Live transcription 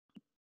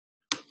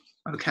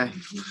Okay.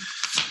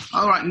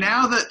 All right.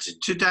 Now that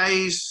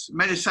today's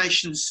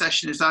meditation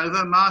session is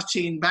over,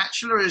 Martine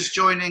Batchelor is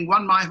joining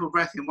One Mindful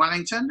Breath in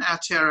Wellington,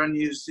 Aotearoa,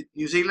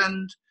 New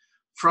Zealand,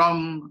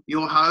 from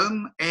your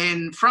home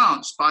in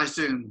France by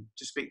Zoom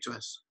to speak to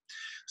us.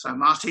 So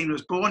Martine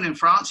was born in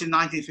France in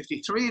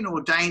 1953 and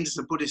ordained as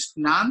a Buddhist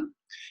nun.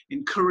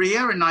 In Korea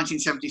in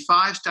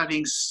 1975,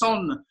 studying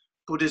Son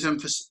Buddhism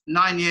for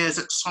 9 years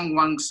at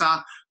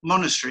Songwangsa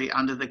Monastery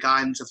under the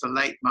guidance of the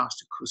late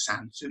Master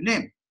Kusan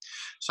Sunim.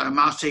 So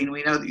Martine,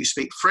 we know that you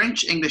speak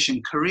French, English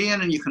and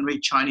Korean, and you can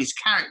read Chinese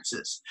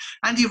characters.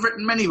 And you've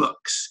written many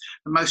books,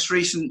 the most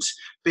recent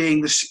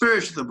being The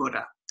Spirit of the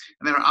Buddha.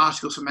 And there are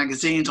articles for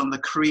magazines on the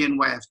Korean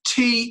way of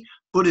tea,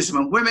 Buddhism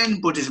and women,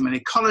 Buddhism and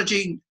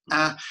ecology,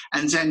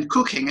 and Zen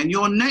cooking. And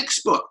your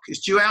next book is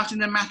due out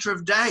in a matter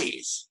of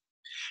days.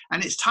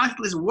 And its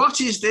title is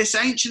What is This?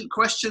 Ancient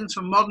Questions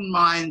for Modern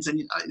Minds. And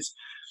it's,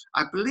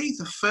 I believe,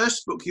 the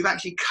first book you've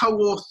actually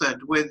co-authored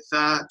with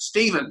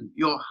Stephen,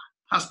 your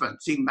husband,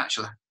 Martine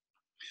Batchelor.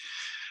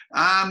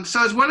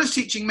 So as well as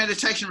teaching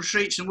meditation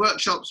retreats and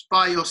workshops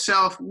by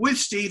yourself with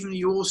Stephen,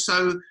 you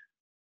also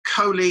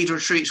co-lead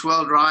retreats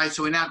worldwide.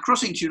 So we're now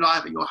crossing to you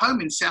live at your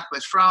home in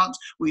Southwest France.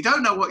 We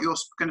don't know what you're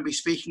going to be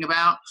speaking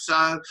about.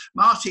 So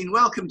Martine,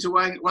 welcome to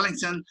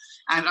Wellington,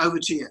 and over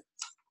to you.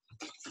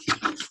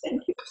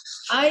 Thank you.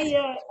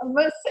 I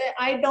must say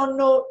I don't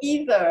know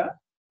either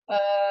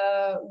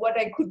what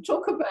I could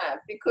talk about,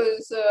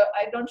 because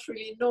I don't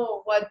really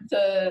know what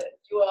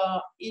you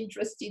are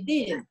interested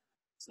in.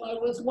 So I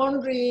was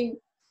wondering,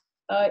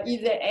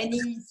 is there any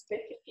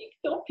specific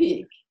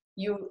topic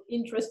you're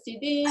interested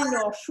in,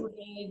 or should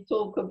we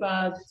talk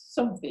about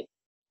something?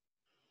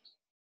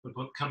 The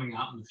book coming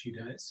out in a few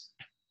days.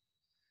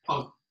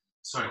 Oh,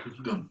 sorry, could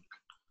you go?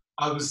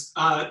 I was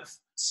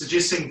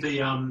suggesting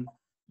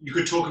you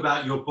could talk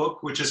about your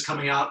book, which is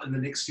coming out in the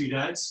next few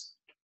days.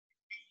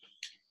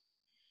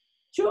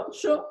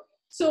 Sure.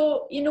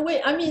 So in a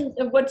way, I mean,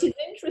 what is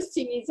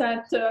interesting is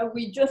that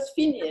we just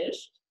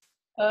finished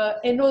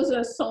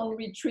another sound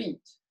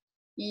retreat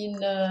in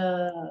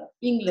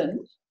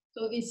England.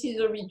 So this is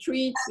a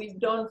retreat we've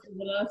done for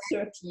the last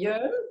 30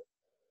 years.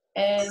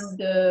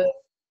 And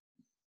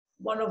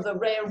one of the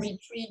rare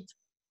retreats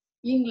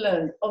in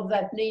England of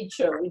that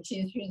nature, which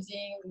is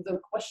using the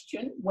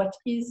question, what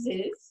is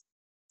this?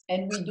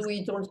 And we do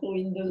it also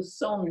in the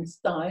sound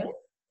style.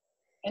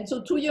 And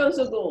so 2 years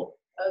ago,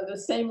 the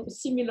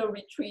similar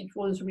retreat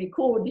was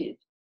recorded.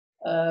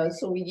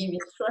 So we give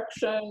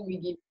instruction, we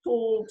give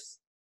talks,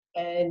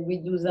 and we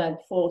do that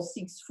for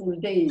 6 full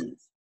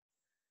days.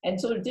 And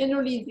so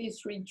generally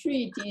this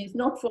retreat is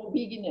not for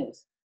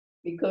beginners,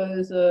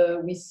 because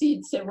we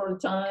sit several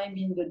times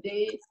in the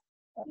day,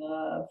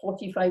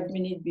 45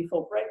 minutes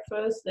before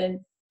breakfast,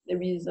 then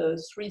there is a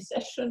 3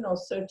 sessions or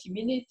 30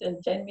 minutes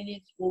and 10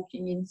 minutes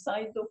walking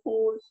inside the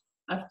hall,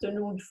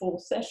 afternoon 4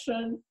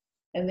 sessions,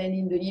 and then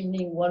in the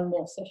evening 1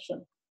 more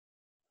session.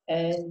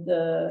 And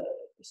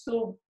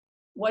so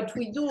what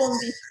we do on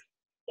this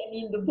and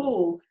in the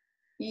book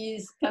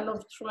is kind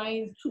of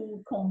trying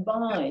to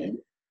combine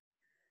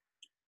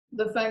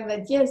the fact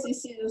that, yes,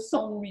 this is a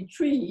sound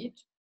retreat,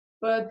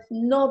 but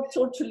not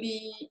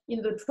totally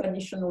in the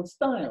traditional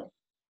style,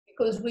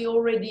 because we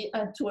already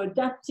had to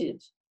adapt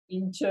it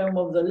in terms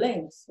of the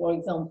length. For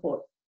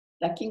example,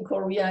 like in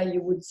Korea,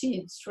 you would see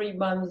it's 3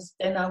 months,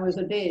 10 hours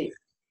a day,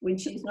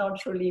 which is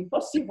not really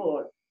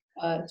possible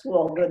to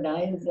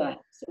organize that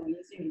so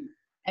easily.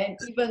 And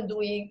even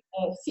doing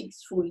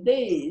 6 full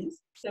days,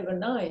 7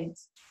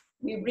 nights,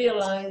 we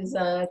realized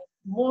that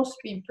most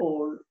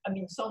people, I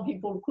mean, some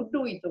people could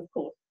do it, of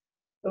course,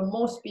 but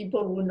most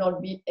people would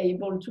not be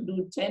able to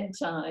do 10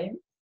 times,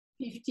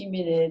 50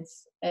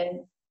 minutes, and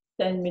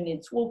 10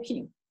 minutes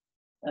walking.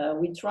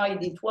 We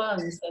tried it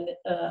once, and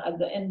at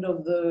the end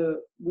of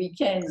the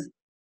weekend,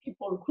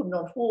 people could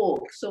not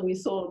walk. So we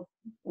thought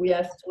we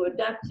have to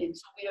adapt it.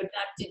 So we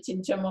adapt it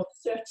in terms of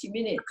 30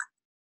 minutes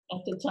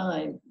at a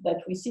time that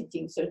we're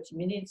sitting, 30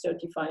 minutes,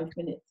 35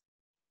 minutes.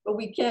 But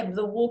we kept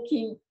the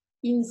walking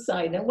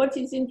inside. And what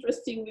is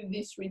interesting with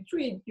this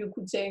retreat, you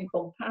could say in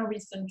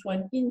comparison to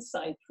an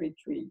inside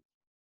retreat,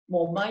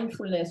 more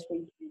mindfulness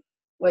retreat,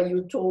 where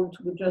you're told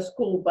to just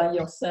go by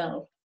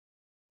yourself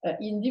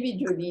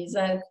individually, is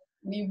that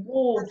we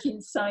walk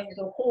inside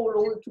the hall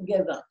all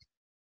together.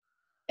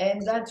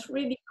 And that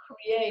really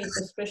creates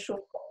a special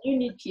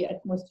community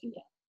atmosphere,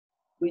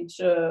 which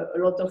a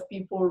lot of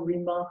people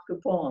remark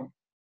upon.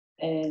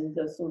 And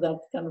so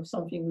that's kind of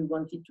something we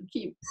wanted to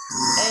keep.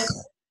 And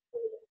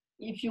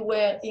if you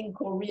were in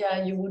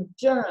Korea, you would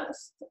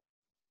just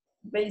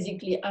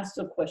basically ask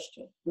a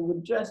question. You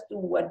would just do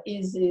what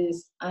is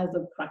this as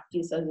a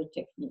practice, as a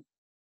technique.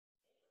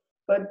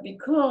 But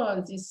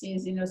because this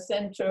is in a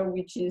center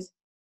which is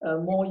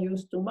more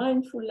used to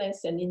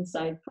mindfulness and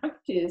inside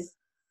practice,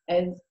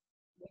 and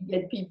we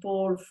get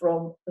people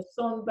from a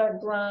sound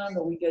background,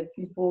 or we get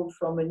people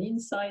from an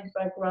inside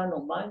background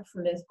or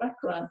mindfulness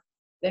background,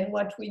 then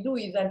what we do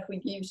is that we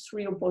give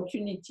 3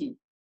 opportunities.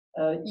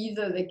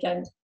 Either they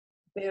can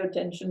pay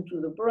attention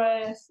to the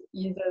breath,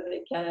 either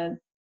they can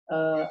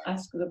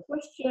ask the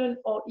question,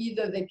 or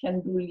either they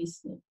can do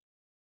listening.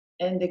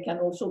 And they can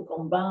also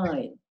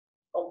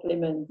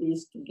complement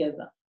these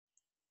together.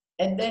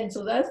 And then,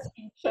 so that's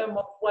in terms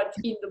of what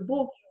in the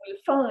book you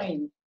will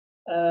find,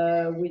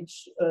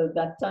 which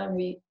that time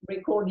we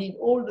recorded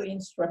all the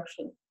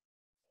instructions.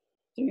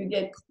 So you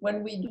get,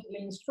 when we do the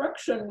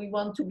instruction, we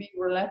want to be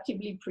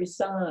relatively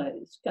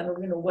precise, kind of,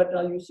 what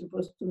are you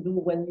supposed to do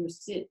when you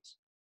sit?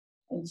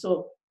 And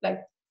so, like,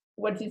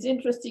 what is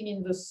interesting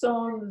in the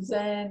Song,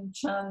 Zen,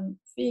 Chan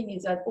thing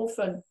is that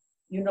often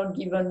you're not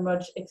given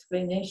much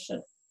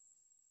explanation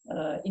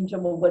in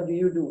terms of what do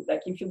you do.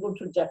 Like if you go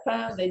to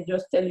Japan, they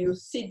just tell you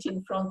sit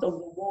in front of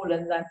the wall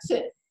and that's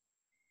it.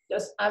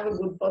 Just have a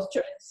good posture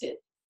and sit.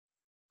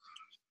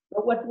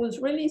 But what was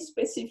really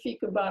specific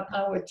about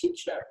our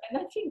teacher, and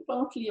I think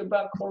partly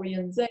about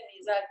Korean Zen,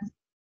 is that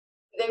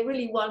they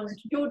really want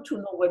you to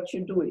know what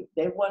you're doing.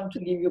 They want to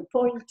give you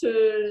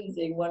pointers,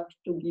 they want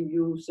to give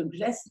you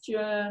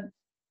suggestions.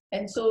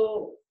 And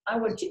so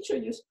our teacher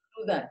used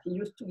to do that. He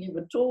used to give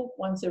a talk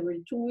once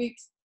every 2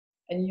 weeks,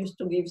 and he used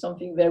to give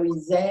something very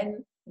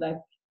Zen, like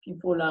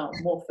people are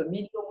more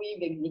familiar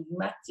with,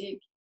 enigmatic.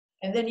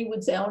 And then he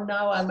would say, oh,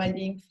 now I'm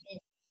adding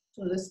feet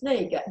to the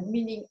snake,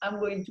 meaning I'm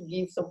going to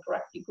give some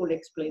practical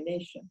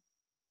explanation.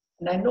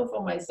 And I know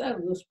for myself,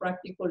 those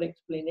practical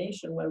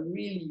explanations were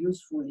really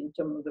useful in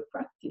terms of the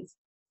practice.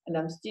 And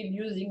I'm still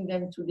using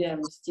them today.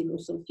 I'm still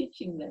also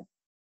teaching them.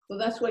 So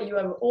that's why you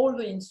have all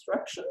the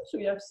instructions. So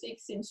you have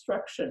 6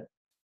 instructions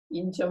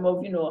in terms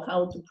of,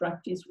 how to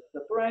practice with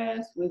the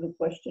breath, with the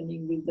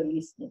questioning, with the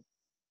listening.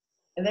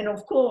 And then,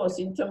 of course,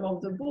 in terms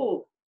of the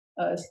book,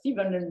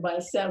 Stephen and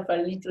myself are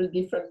a little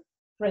different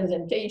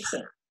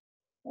presentation.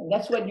 And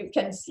that's what you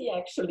can see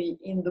actually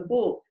in the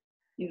book,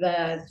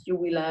 that you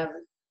will have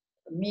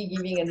me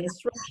giving an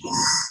instruction,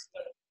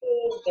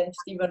 then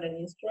Stephen an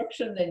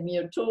instruction, then me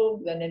a talk,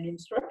 then an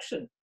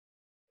instruction.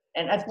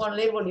 And at one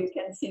level, you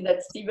can see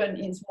that Stephen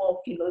is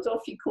more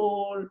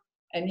philosophical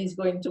and he's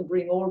going to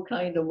bring all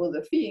kinds of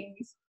other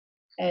things.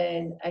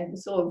 And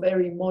so a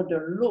very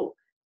modern look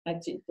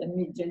at it. And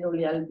me,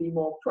 generally, I'll be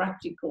more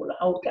practical.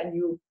 How can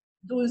you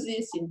do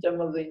this in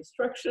terms of the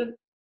instruction?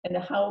 And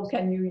how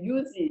can you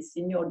use this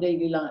in your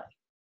daily life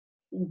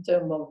in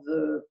terms of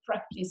the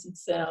practice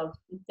itself,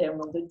 in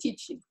terms of the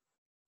teaching?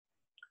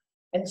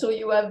 And so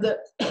you have the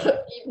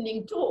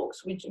evening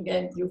talks, which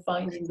again, you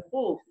find in the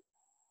book.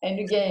 And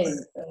again,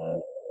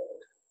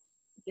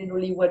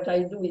 generally what I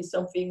do is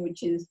something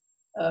which is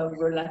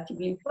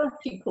relatively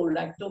practical,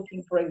 like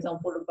talking, for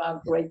example,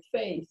 about great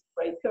faith,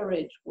 great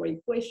courage, great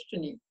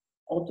questioning,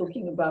 or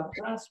talking about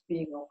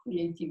grasping or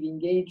creative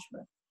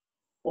engagement,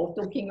 or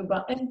talking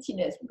about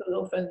emptiness, because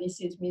often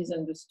this is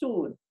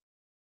misunderstood.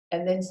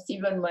 And then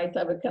Stephen might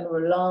have a kind of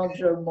a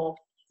larger, more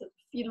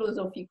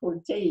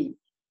philosophical take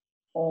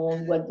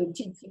on what the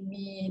teaching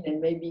means,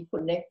 and maybe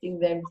connecting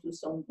them to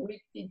some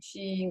Greek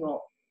teaching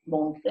or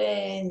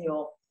Montaigne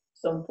or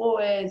some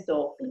poets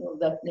or things of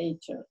that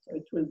nature. So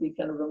it will be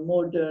kind of a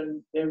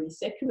modern, very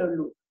secular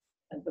look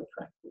at the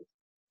practice.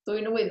 So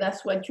in a way,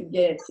 that's what you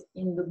get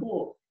in the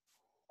book.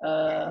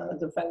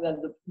 The fact that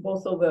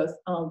both of us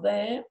are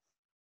there,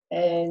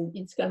 and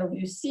it's kind of,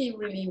 you see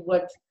really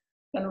what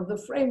kind of the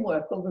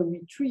framework of a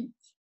retreat,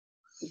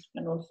 which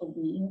can also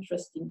be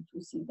interesting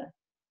to see that.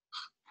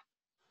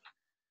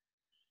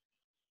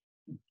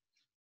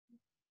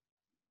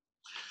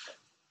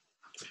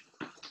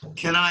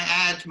 Can I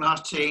add,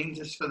 Martine,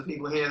 just for the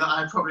people here, that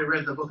I've probably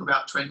read the book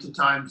about 20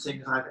 times,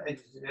 seeing as I've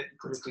edited it and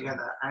put it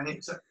together, and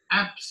it's an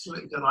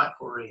absolutely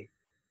delightful read.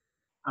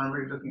 I'm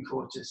really looking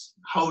forward to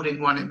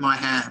holding one in my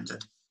hand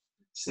and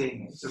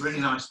seeing it. It's a really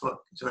nice book.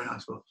 It's a very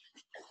nice book.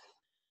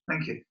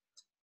 Thank you.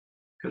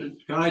 Can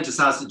I just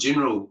ask a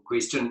general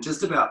question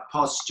just about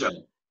posture?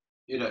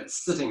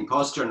 Sitting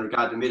posture in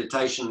regard to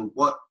meditation.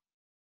 What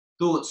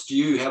thoughts do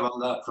you have on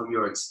that from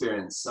your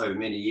experience, so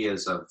many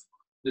years of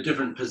the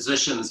different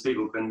positions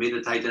people can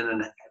meditate in,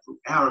 and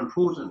how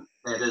important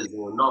that is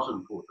or not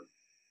important?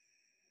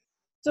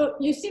 So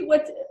you see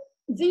what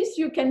this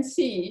you can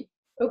see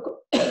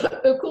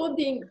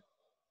according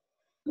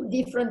to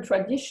different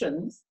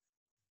traditions,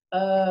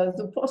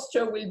 the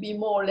posture will be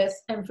more or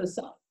less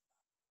emphasized.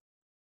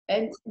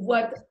 And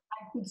what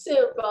I could say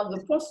about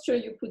the posture,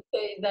 you could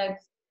say that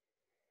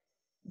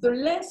the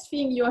less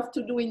thing you have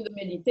to do in the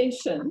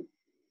meditation,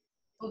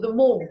 so the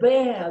more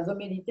bare the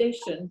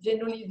meditation,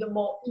 generally the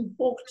more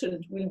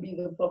important will be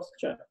the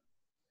posture.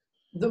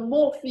 The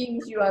more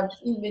things you have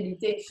in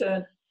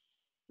meditation,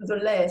 the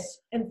less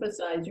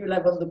emphasis you'll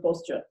have on the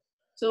posture.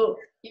 So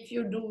if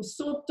you do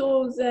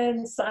Soto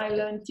Zen,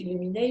 silent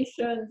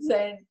illumination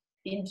Zen,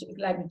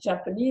 like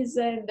Japanese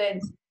Zen,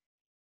 then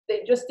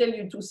they just tell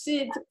you to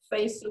sit,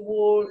 face the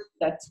wall,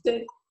 that's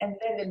it, and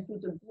then they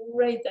put a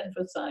great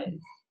emphasis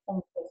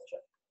on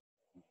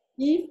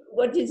posture.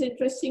 What is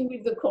interesting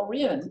with the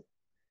Korean,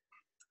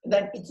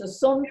 that it's a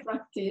song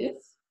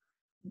practice,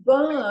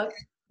 but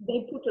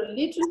they put a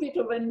little bit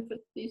of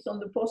emphasis on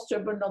the posture,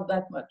 but not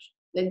that much.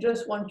 They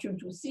just want you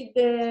to sit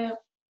there,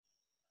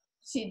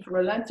 sit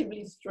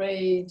relatively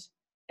straight,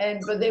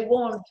 but they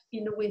want,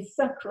 in a way,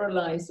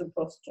 sacralize the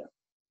posture.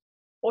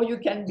 Or you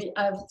can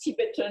have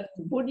Tibetan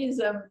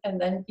Buddhism,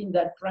 and then in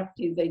that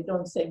practice, they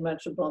don't say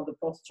much about the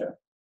posture.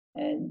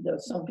 And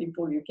some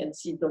people you can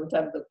see don't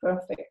have the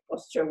perfect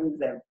posture with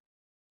them.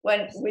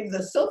 When with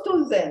the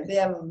Soto Zen, they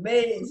have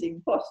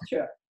amazing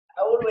posture.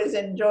 I always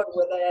enjoy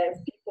when I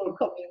have people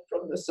coming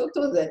from the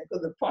Soto Zen,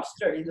 because the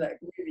posture is like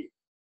really.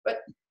 But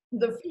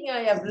the thing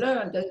I have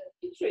learned as a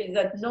teacher is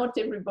that not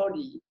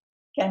everybody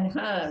can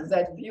have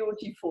that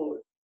beautiful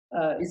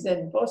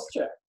Zen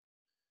posture.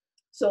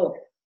 So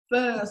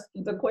first,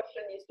 the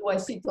question is, do I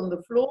sit on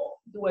the floor?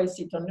 Do I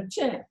sit on a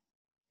chair?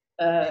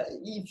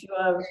 If you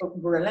are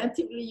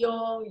relatively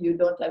young, you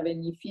don't have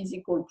any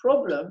physical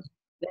problem,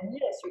 then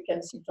yes, you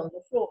can sit on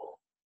the floor.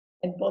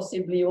 And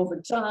possibly over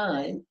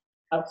time,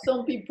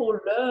 some people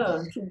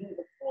learn to do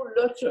the full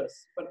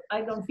lotus, but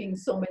I don't think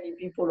so many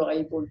people are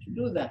able to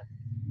do that.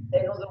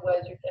 And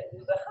otherwise, you can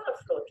do the half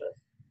lotus,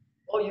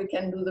 or you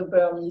can do the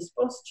Burmese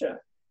posture,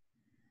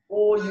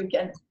 or you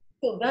can,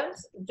 so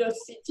that's just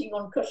sitting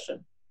on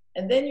cushion.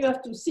 And then you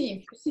have to see,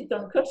 if you sit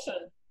on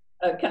cushion,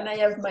 can I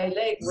have my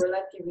leg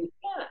relatively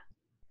flat?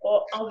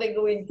 Or are they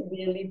going to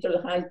be a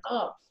little high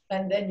up?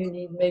 And then you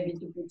need maybe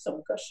to put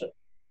some cushion.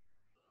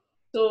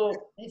 So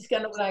it's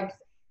kind of like,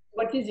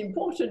 what is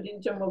important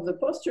in terms of the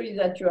posture is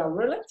that you are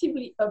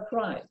relatively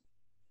upright,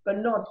 but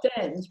not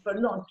tense,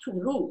 but not too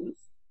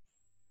loose,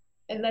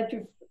 and that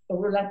you're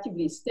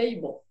relatively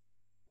stable.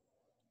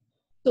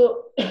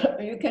 So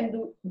you can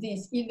do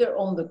this either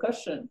on the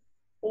cushion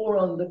or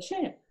on the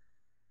chair.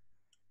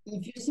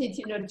 If you sit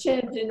in a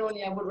chair,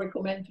 generally I would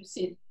recommend to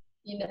sit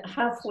in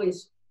halfway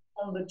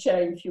on the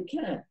chair if you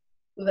can,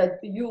 so that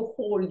you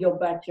hold your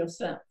back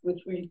yourself,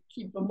 which will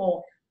keep a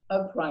more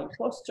upright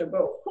posture.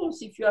 But of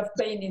course, if you have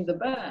pain in the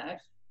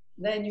back,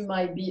 then you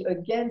might be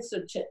against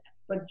the chair,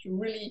 but you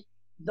really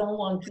don't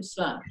want to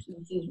slouch.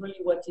 This is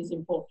really what is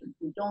important.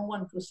 You don't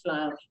want to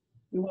slouch.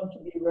 You want to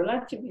be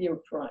relatively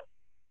upright.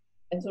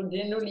 And so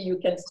generally you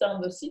can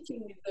start the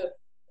sitting with the,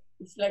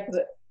 it's like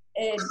the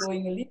head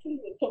going a little,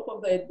 the top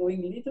of the head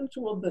going a little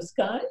toward the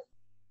sky,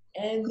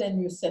 and then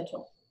you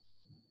settle.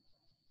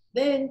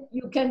 Then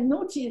you can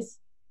notice,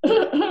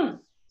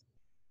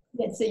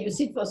 let's say you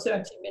sit for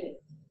 30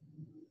 minutes.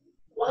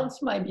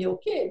 Once might be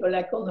okay, but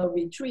like on a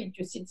retreat,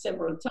 you sit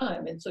several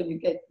times, and so you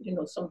get,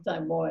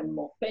 sometimes more and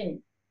more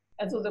pain.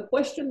 And so the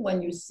question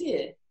when you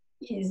sit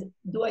is,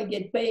 do I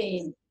get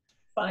pain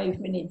 5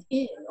 minutes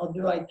in, or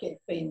do I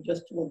get pain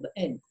just toward the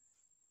end?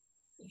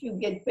 If you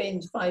get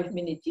pain 5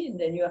 minutes in,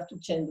 then you have to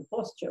change the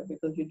posture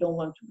because you don't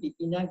want to be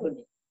in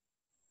agony.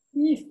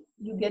 If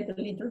you get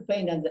a little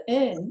pain at the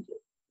end,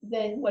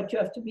 then what you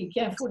have to be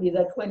careful is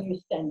that when you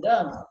stand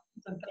up,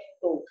 the pain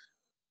goes.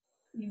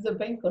 If the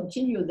pain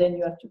continues, then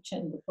you have to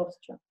change the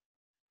posture.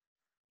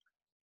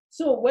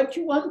 So what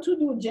you want to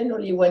do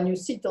generally when you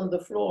sit on the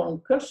floor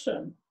on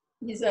cushion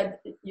is that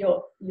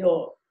your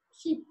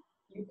hip,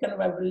 you can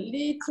have a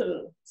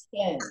little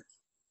slant.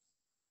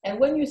 And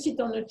when you sit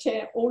on a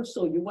chair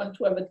also, you want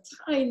to have a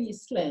tiny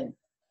slant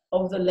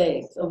of the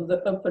legs, of the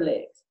upper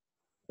legs.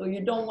 So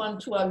you don't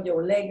want to have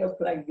your leg up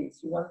like this.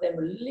 You want them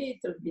a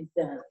little bit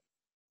down.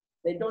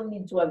 They don't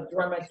need to have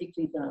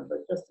dramatically down,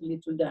 but just a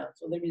little down.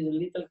 So there is a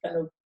little kind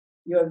of,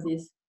 you have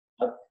this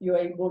up, you're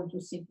able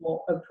to sit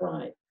more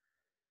upright.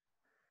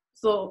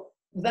 So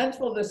that's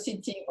for the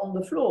sitting on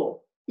the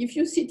floor. If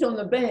you sit on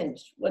the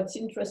bench, what's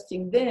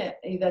interesting there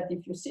is that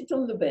if you sit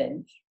on the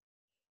bench,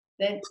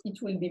 then it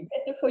will be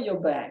better for your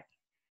back,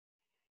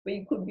 but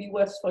it could be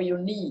worse for your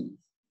knees.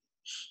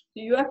 So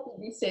you have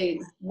to say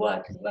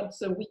what's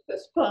the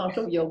weakest part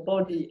of your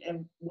body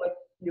and what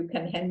you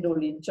can handle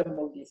in terms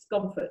of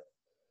discomfort.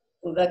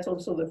 So that's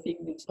also the thing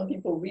that some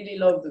people really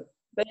love the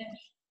bench,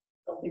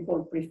 some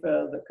people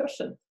prefer the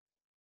cushion.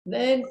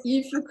 Then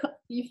if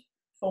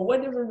for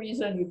whatever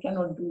reason you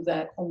cannot do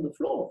that on the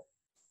floor,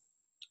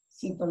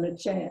 sit on a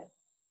chair.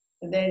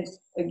 And then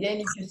again,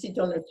 if you sit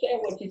on a chair,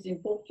 what is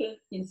important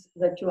is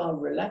that you are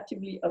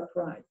relatively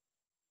upright.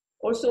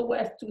 Also, we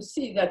have to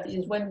see that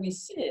is when we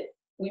sit,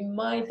 we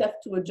might have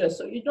to adjust.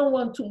 So you don't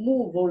want to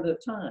move all the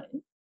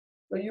time,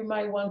 but you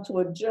might want to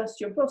adjust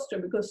your posture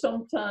because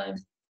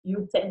sometimes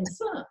you tense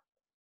up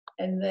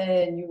and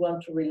then you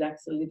want to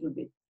relax a little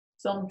bit.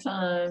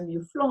 Sometimes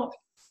you flop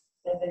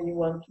and then you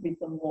want to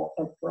become more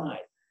upright.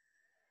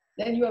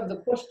 Then you have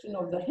the question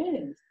of the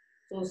hands.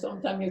 So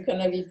sometimes you can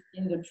have it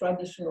in the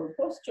traditional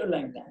posture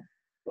like that,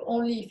 but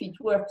only if it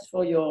works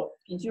for your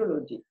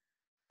physiology.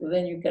 So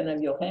then you can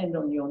have your hand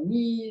on your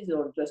knees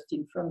or just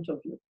in front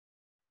of you.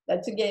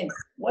 That's again,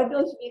 what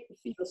does make me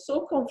feel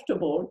so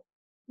comfortable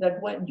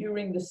that when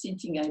during the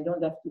sitting, I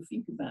don't have to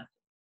think about it.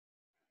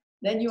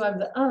 Then you have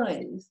the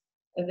eyes.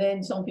 And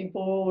then some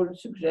people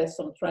suggest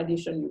some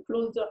tradition, you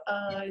close the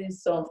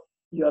eyes, some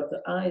you have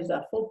the eyes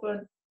half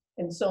open,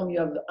 and some you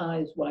have the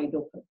eyes wide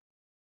open.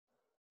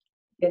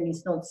 Again,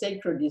 it's not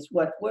sacred, it's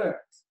what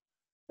works.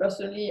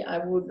 Personally, I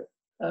would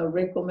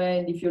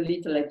recommend if you're a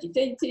little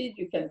agitated,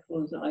 you can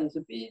close the eyes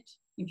a bit.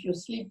 If you're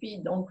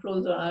sleepy, don't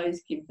close the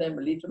eyes, keep them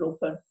a little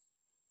open.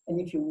 And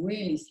if you're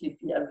really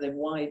sleepy, have them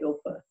wide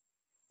open.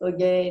 So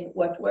again,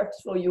 what works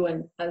for you,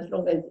 and as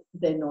long as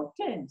they're not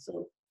tense.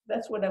 So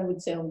that's what I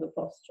would say on the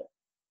posture.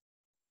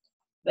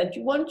 That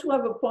you want to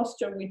have a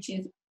posture which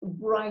is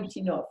bright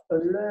enough,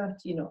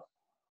 alert enough.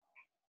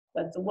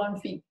 That's the one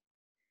thing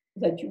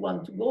that you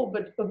want to go,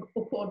 but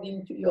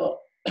according to your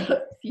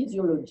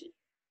physiology.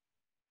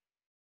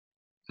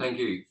 Thank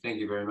you. Thank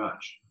you very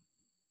much.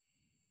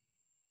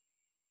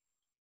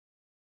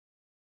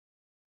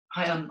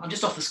 Hi, I'm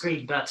just off the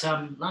screen, but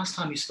last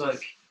time you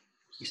spoke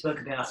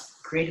about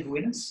creative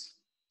awareness,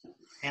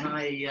 and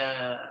I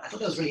thought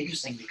that was really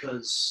interesting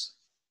because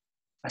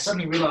I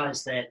suddenly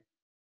realized that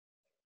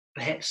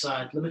perhaps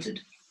I'd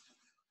limited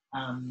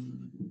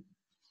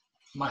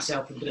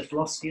myself with a bit of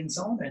philosophy and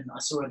so on, and I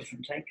saw a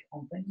different take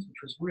on things,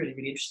 which was really,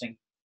 really interesting.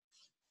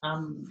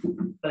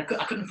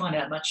 But I couldn't find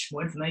out much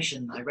more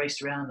information. I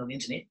raced around on the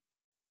internet,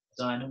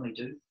 as I normally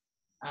do.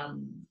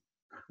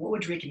 What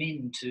would you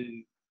recommend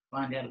to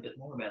find out a bit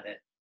more about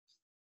that?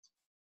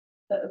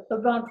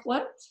 About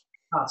what?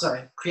 Oh,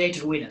 sorry,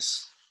 creative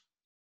awareness.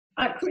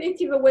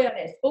 Creative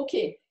awareness.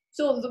 Okay.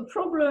 So the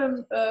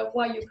problem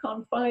why you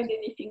can't find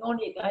anything on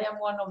it, I am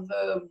one of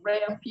the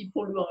rare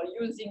people who are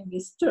using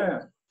this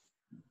term.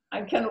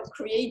 I kind of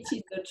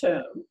created the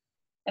term,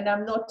 and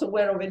I'm not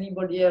aware of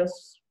anybody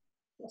else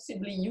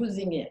possibly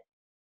using it.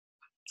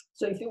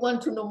 So if you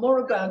want to know more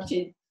about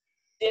it,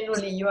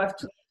 generally you have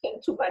to listen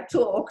to my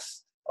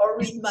talks or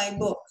read my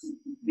books,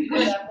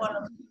 because I'm one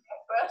of the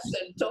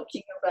person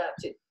talking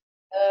about it.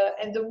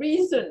 And the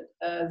reason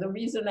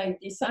I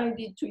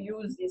decided to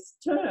use this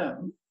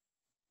term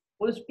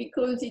was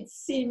because it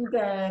seemed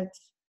that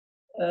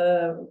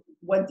to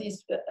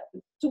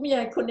me,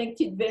 I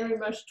connected very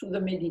much to the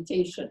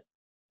meditation.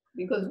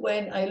 Because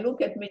when I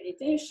look at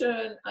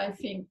meditation, I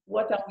think,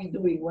 what are we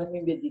doing when we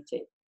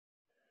meditate?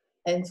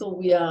 And so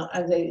we are,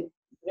 as I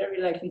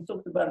very likely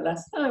talked about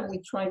last time, we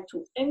try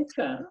to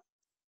anchor,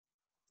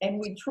 and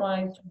we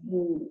try to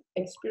do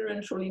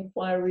experiential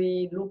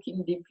inquiry,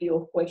 looking deeply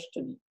or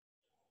questioning.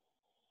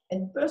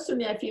 And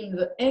personally, I feel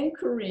the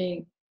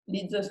anchoring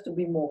leads us to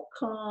be more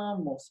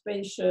calm, more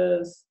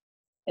spacious,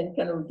 and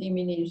kind of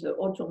diminish the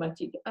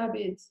automatic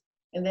habits.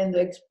 And then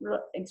the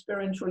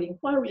experiential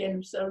inquiry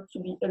helps us to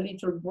be a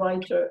little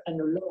brighter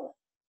and alert.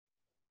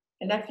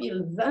 And I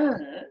feel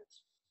that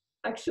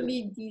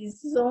actually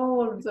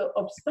dissolves the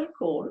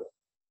obstacle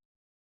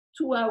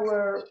to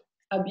our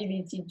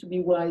ability to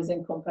be wise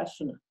and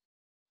compassionate.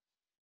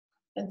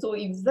 And so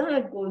if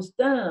that goes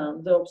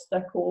down, the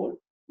obstacle,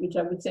 which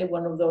I would say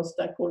one of the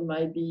obstacles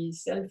might be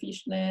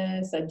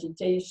selfishness,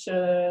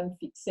 agitation,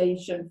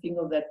 fixation, things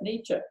of that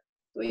nature.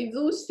 So if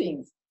those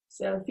things,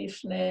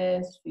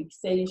 selfishness,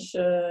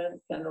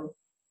 fixation, kind of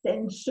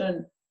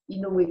tension,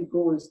 in a way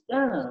goes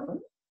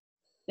down,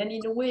 then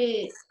in a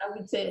way, I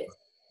would say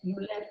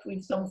you're left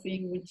with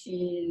something which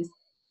is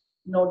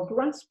not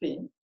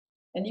grasping.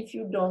 And if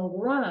you don't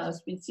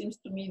grasp, it seems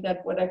to me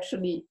that what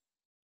actually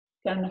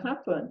can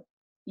happen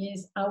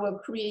is our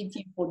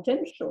creative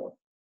potential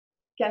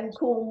can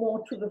come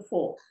more to the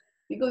fore.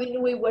 Because in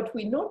a way, what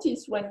we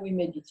notice when we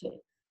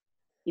meditate,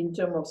 in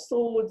terms of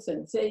thought,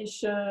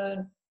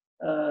 sensation,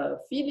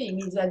 feeling,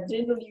 is that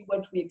generally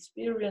what we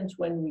experience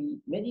when we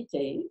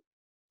meditate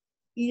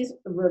is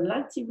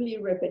relatively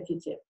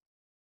repetitive.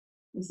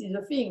 This is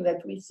a thing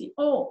that we see,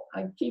 oh,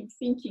 I keep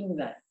thinking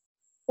that.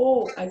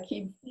 Oh, I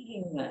keep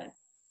feeling that.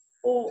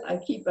 Oh, I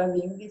keep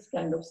having this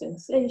kind of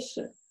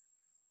sensation.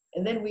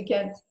 And then we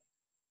can,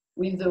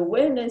 with the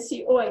awareness,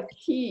 see, oh, I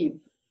keep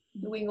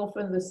doing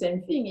often the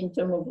same thing in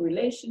terms of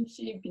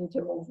relationship, in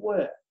terms of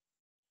work.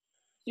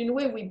 So in a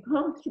way, we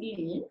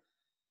partly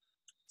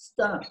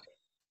stuck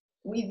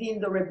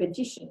within the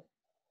repetition.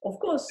 Of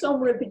course,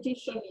 some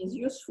repetition is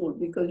useful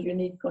because you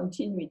need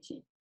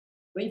continuity.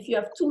 But if you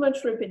have too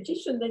much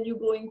repetition, then you're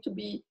going to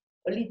be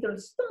a little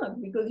stuck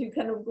because you're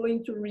kind of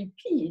going to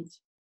repeat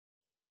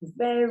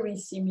very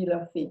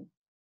similar things.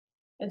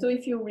 And so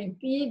if you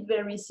repeat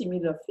very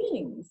similar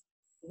things,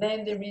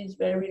 then there is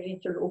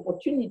very little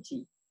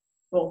opportunity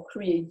for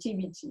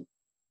creativity.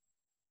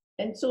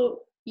 And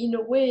so in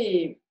a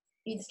way,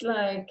 it's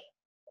like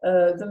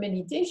the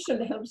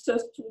meditation helps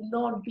us to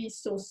not be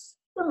so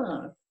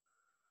stuck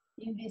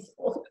in this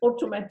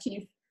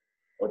automatic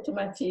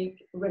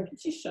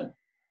repetition.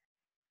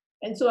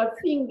 And so I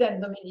think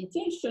that the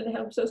meditation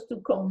helps us to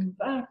come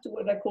back to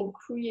what I call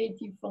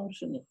creative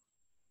functioning.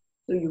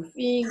 So you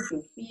think,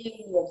 you feel,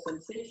 you have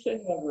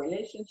sensation, you have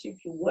relationship,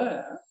 you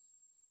work,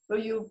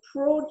 but you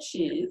approach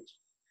it,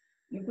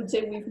 you could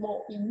say, with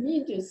more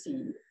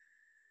immediacy.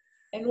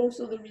 And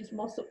also there is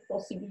more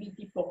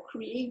possibility for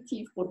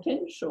creative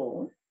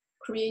potential,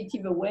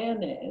 creative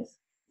awareness,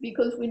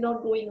 because we're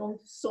not going on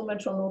so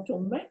much on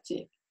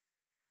automatic.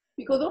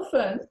 Because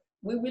often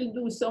we will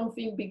do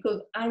something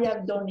because I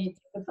have done it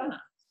in the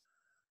past,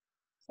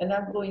 and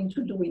I'm going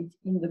to do it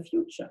in the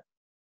future.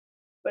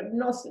 But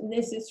not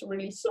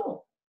necessarily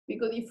so,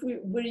 because if we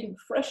bring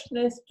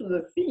freshness to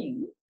the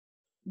thing,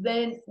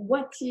 then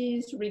what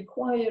is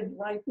required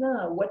right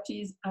now, what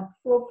is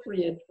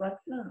appropriate right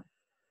now?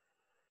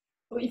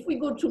 So if we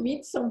go to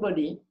meet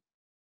somebody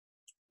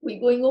we're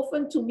going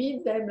often to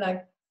meet them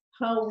like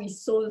how we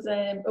saw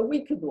them a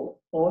week ago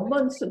or a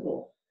month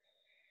ago.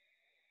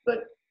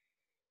 But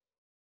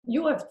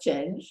you have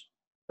changed.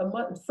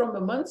 From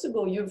a month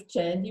ago, you've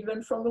changed.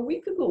 Even from a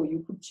week ago,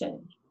 you could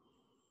change.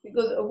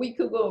 Because a week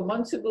ago, a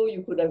month ago,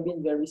 you could have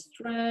been very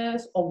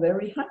stressed or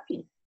very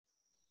happy.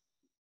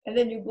 And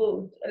then you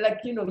go, like,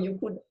 you know, you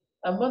could,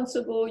 a month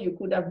ago, you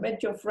could have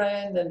met your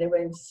friend and they were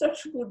in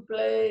such a good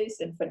place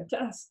and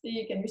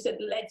fantastic. And you said,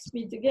 let's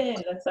meet again.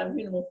 Let's have,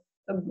 you know,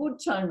 a good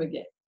time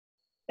again.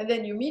 And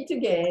then you meet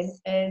again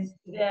and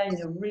they're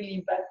in a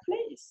really bad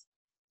place.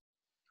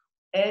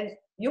 And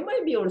you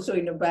might be also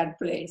in a bad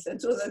place. And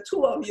so the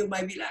two of you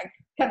might be like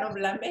kind of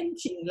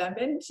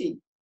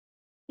lamenting.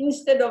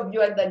 Instead of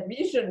you had that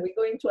vision, we're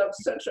going to have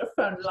such a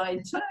fun,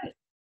 light time.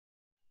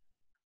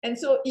 And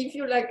so if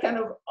you like kind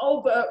of,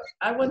 oh, but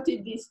I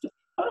wanted this to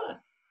be fun,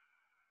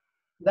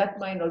 that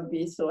might not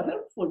be so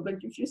helpful. But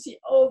if you see,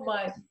 oh,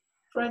 my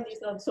friend is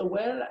not so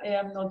well, I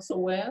am not so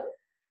well,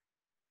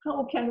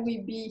 how can we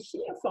be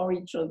here for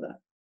each other?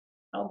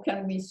 How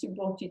can we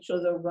support each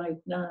other right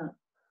now?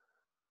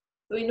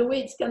 So in a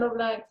way, it's kind of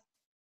like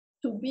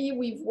to be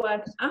with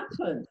what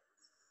happened.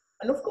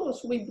 And of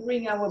course, we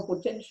bring our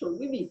potential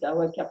with it,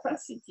 our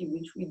capacity,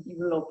 which we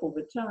develop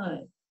over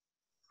time.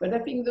 But I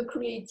think the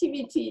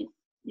creativity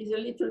is a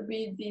little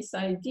bit this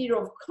idea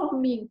of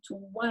coming to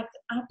what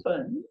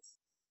happens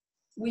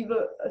with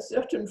a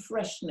certain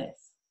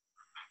freshness.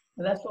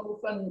 And that's why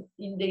often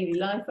in daily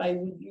life, I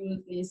would use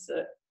this,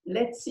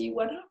 let's see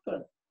what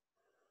happens.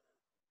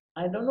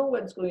 I don't know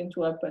what's going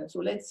to happen, so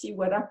let's see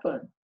what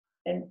happens.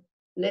 And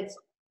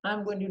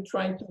I'm going to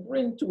try to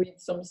bring to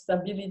it some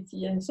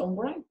stability and some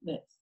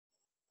brightness.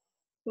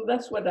 So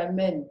that's what I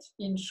meant,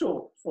 in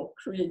short, for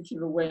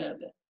creative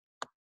awareness.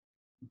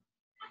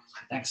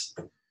 Thanks.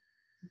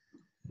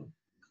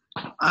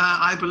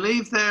 I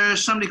believe there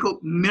is somebody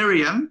called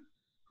Miriam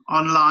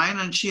online,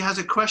 and she has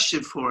a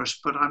question for us,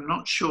 but I'm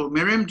not sure.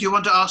 Miriam, do you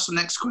want to ask the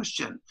next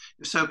question?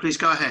 If so, please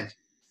go ahead.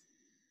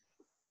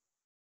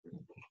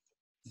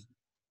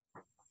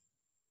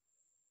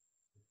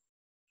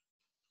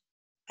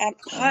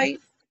 Hi,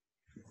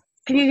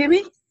 can you hear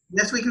me?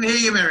 Yes, we can hear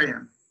you,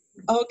 Miriam.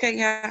 Okay,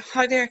 yeah,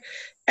 hi there.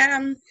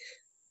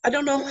 I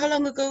don't know how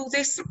long ago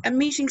this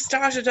meeting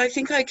started. I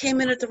think I came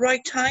in at the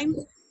right time,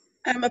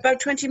 about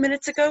 20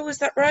 minutes ago, is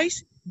that right?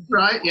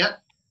 Right, yeah.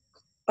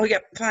 Oh, yeah,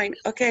 fine,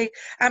 okay.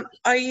 I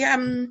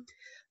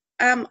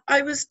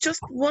was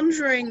just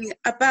wondering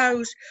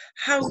about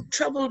how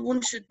troubled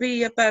one should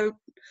be about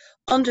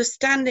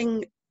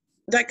understanding,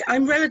 like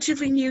I'm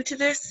relatively new to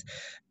this,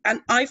 and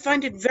I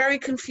find it very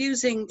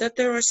confusing that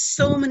there are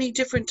so many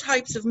different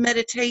types of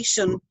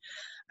meditation.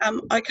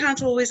 I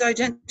can't always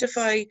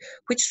identify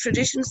which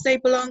traditions they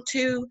belong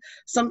to.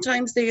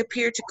 Sometimes they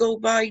appear to go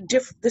by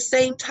the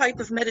same type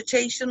of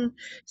meditation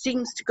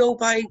seems to go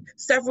by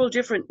several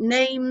different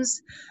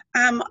names.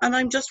 And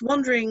I'm just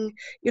wondering,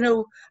 you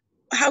know,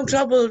 how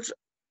troubled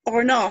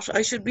or not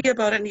I should be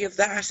about any of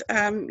that.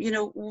 You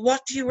know,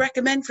 what do you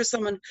recommend for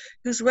someone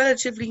who's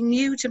relatively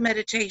new to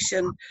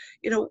meditation?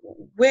 You know,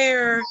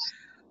 where,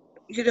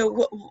 you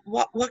know,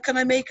 what can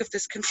I make of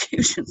this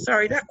confusion?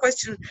 Sorry, that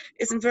question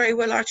isn't very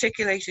well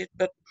articulated,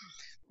 but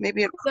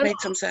maybe it made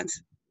some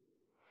sense.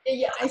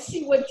 Yeah, I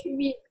see what you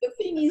mean. The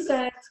thing is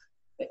that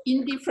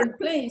in different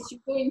places,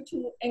 you're going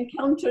to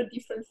encounter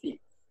different things.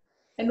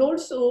 And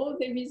also,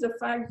 there is a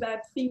fact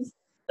that things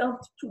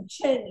start to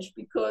change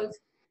because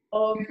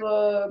of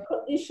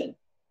condition.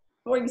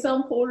 For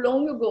example,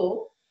 long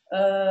ago,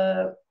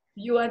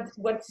 you had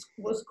what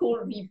was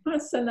called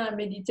Vipassana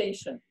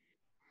meditation.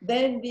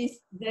 Then this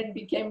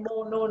became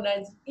more known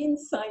as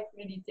insight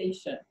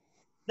meditation.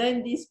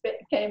 Then this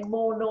became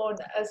more known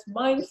as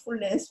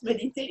mindfulness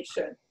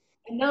meditation.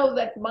 And now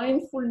that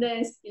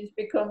mindfulness has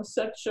become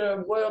such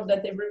a word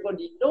that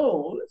everybody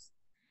knows,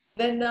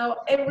 then now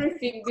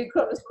everything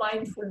becomes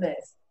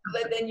mindfulness.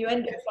 But then you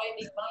end up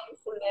finding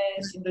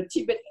mindfulness in the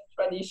Tibetan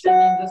tradition,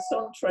 in the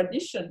Song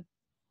tradition,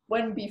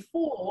 when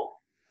before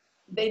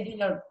they did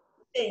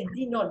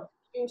not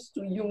used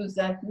to use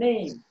that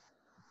name.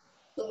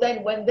 So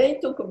then when they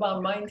talk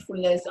about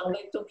mindfulness, are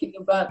they talking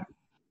about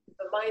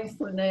the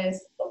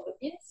mindfulness of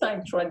the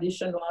insight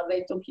tradition, or are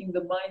they talking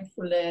the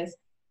mindfulness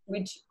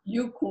which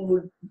you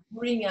could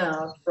bring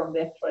out from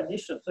their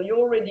tradition? So you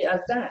already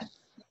have that,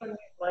 even with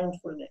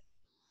mindfulness.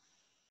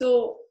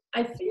 So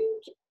I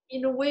think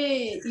in a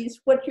way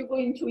is what you're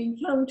going to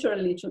encounter a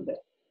little bit.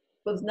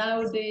 Because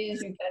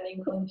nowadays you can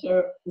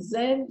encounter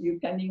Zen, you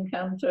can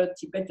encounter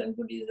Tibetan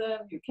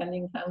Buddhism, you can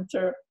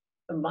encounter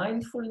a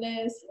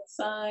mindfulness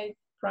inside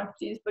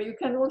practice, but you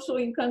can also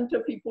encounter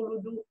people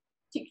who do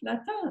Thich Nhat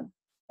Hanh,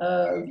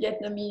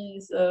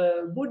 Vietnamese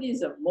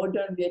Buddhism,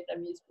 modern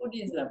Vietnamese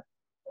Buddhism,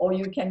 or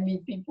you can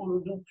meet people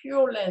who do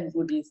Pure Land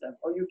Buddhism,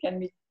 or you can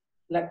meet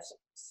like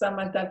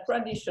Samatha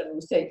tradition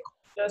who say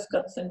just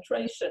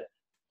concentration,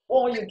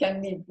 or you can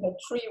meet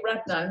Sri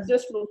Ratna. I'm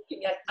just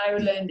looking at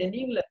Ireland and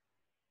England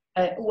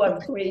who have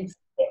created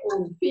their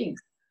own things.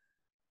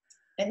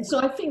 And so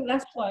I think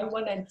that's why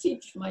when I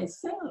teach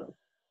myself,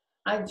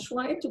 I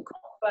try to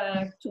come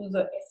back to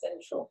the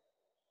essential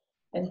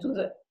and to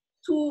the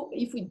two,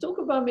 if we talk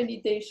about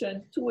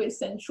meditation, two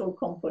essential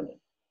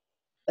components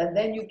that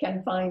then you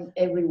can find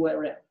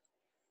everywhere else,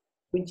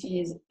 which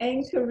is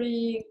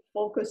anchoring,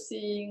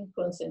 focusing,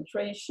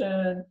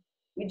 concentration,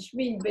 which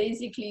means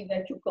basically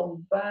that you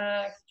come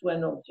back to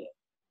an object.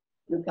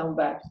 You come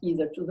back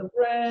either to the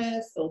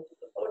breath or to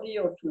the body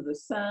or to the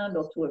sound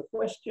or to a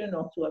question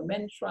or to a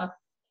mantra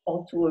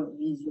or to a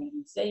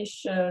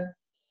visualization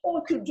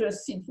or to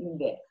just sitting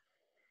there.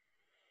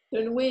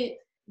 So in a way,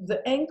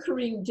 the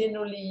anchoring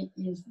generally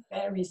is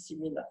very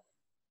similar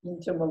in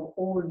terms of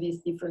all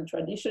these different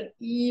traditions,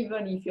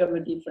 even if you have a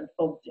different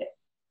object.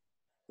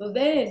 So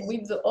then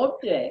with the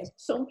object,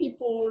 some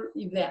people,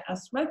 if they're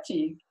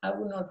asthmatic, I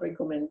would not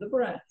recommend the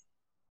breath.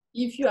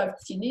 If you have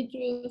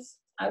tinnitus,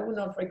 I would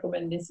not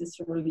recommend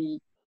necessarily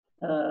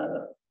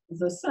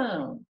the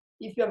sound.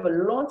 If you have a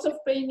lot of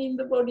pain in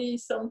the body,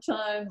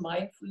 sometimes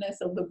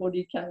mindfulness of the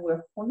body can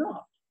work or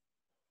not.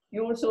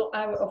 You also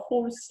have a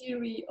whole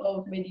series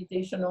of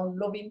meditation on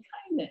loving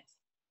kindness.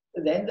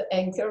 So then the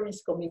anchor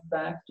is coming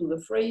back to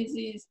the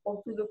phrases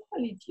or to the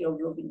quality of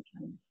loving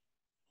kindness.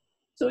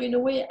 So in a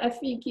way, I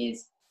think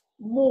it's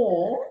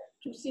more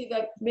to see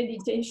that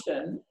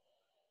meditation,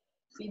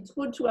 it's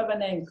good to have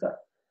an anchor.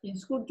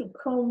 It's good to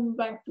come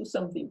back to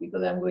something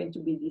because I'm going to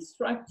be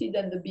distracted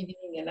at the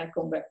beginning and I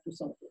come back to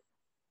something.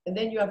 And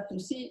then you have to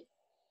see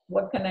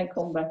what can I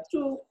come back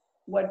to,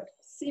 what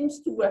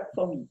seems to work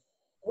for me.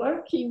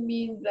 Working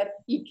means that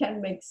it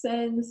can make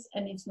sense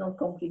and it's not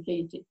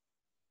complicated.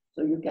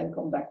 So you can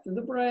come back to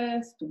the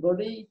breath, to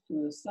body,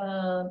 to the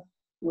sound,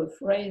 to a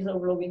phrase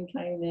of loving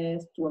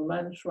kindness, to a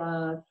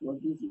mantra, to a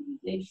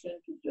visualization,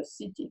 to just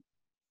sitting.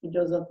 It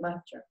doesn't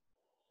matter.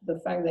 The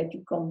fact that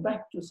you come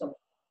back to something,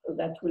 so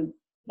that will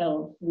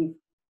help with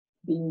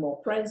being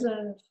more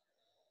present,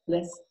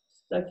 less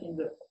stuck in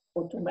the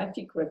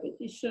automatic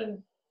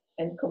repetition,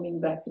 and coming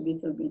back a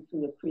little bit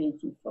to the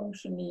creative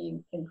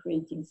functioning and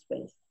creating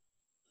space.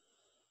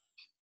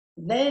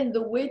 Then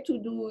the way to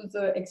do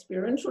the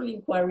experiential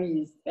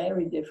inquiry is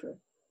very different.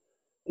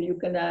 So you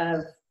can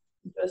have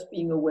just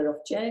being aware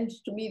of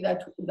change. To me,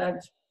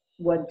 that's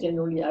what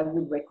generally I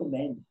would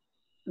recommend,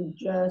 to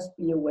just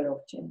be aware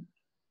of change.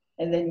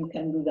 And then you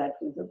can do that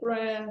with the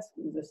breath,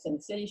 with the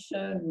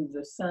sensation, with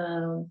the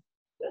sound.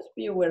 Just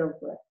be aware of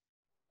breath.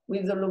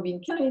 With the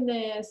loving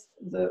kindness,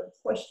 the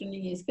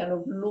questioning is kind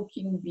of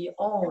looking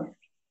beyond.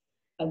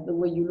 And the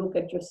way you look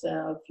at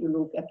yourself, you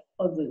look at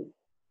others,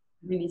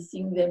 really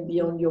seeing them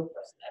beyond your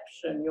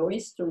perception, your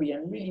history,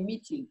 and really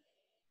meeting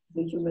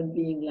the human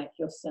being like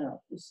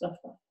yourself who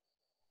suffer.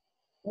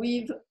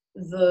 With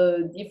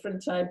the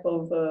different type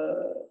of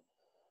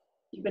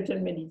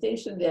Tibetan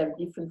meditation, they have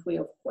different way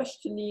of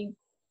questioning.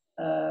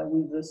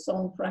 With the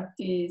song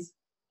practice,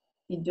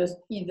 it's just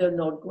either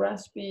not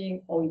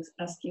grasping or it's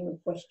asking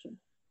a question.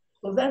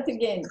 So that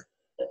again,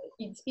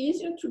 it's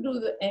easier to do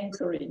the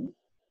anchoring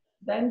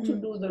than to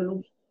do the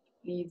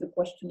looking, the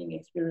questioning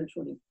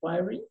experiential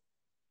inquiry.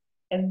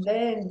 And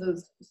then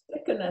the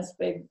second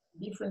aspect,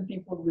 different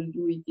people will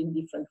do it in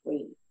different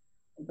ways.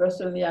 And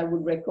personally, I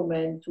would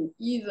recommend to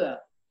either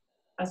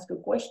ask a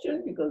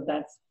question, because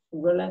that's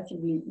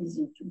relatively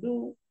easy to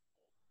do,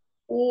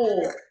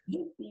 or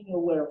just being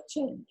aware of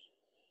change.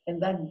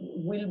 And that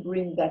will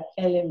bring that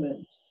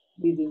element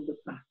within the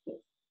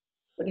practice.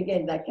 But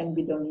again, that can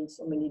be done in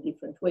so many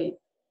different ways.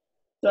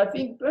 So I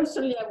think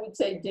personally, I would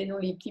say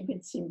generally keep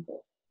it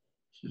simple.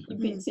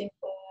 Keep it simple,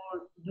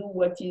 do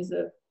what is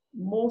the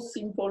most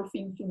simple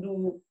thing to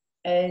do,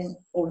 and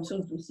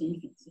also to see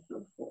if it's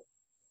helpful.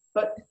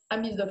 But I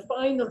mean, the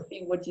final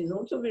thing, which is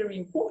also very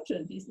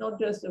important, is not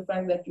just the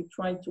fact that you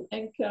try to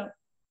anchor,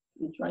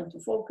 you try to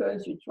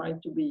focus, you try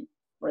to be,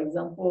 for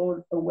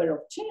example, aware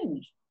of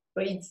change,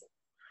 but it's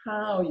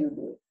how you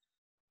do it.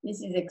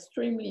 This is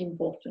extremely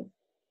important,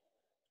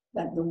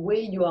 that the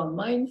way you are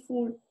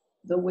mindful,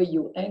 the way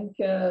you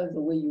anchor,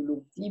 the way you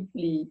look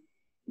deeply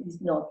is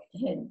not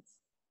tense.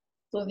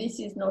 So this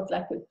is not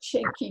like a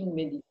checking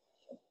meditation.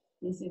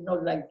 This is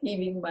not like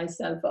giving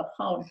myself a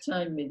hard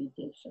time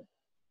meditation.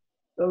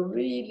 So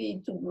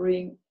really to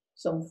bring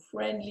some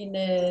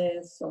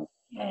friendliness, some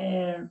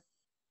care,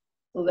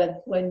 so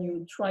that when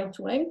you try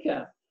to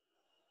anchor,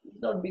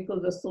 it's not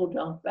because the thoughts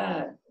are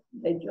bad,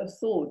 they just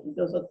thought, it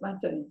doesn't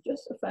matter, it's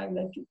just the fact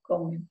that you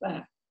come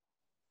back.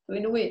 So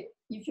in a way,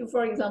 if you,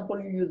 for example,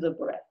 you use the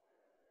breath,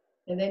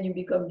 and then you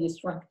become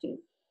distracted,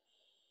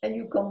 and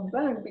you come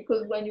back,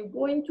 because when you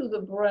go into the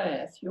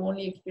breath, you're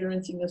only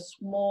experiencing a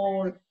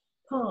small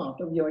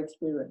part of your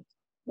experience.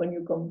 When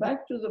you come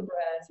back to the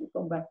breath, you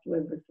come back to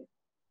everything.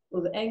 So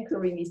the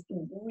anchoring is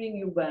to bring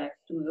you back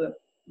to the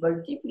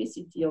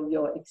multiplicity of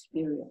your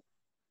experience.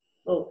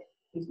 So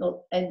it's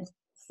not, and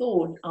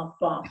thought are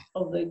part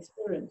of the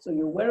experience. So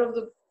you're aware of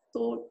the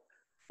thought,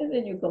 and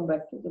then you come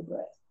back to the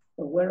breath.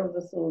 Aware of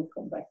the thought,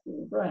 come back to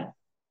the breath.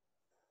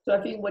 So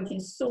I think what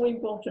is so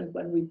important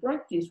when we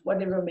practice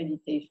whatever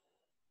meditation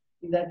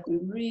is that we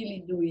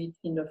really do it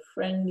in a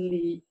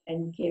friendly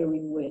and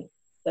caring way.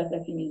 That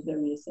I think is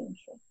very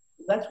essential.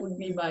 That would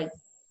be my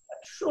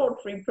short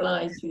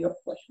reply to your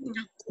question.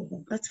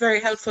 That's very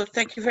helpful.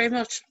 Thank you very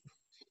much.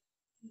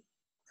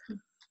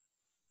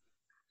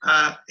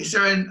 Is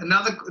there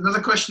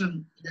another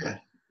question? Yeah.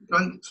 Go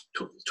and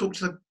talk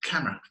to the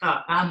camera.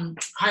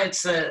 Hi,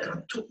 it's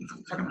Talk to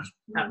the camera.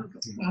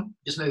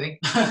 just moving.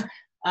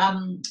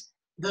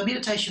 The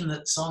meditation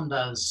that Son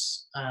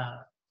does,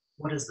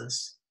 what is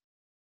this?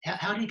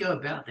 How do you go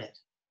about that?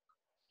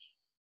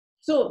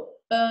 So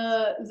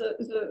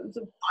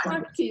the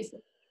practice,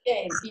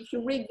 again, if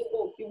you read the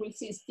book, you will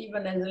see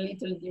Stephen has a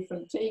little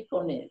different take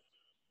on it.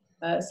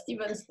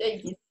 Stephen's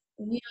take is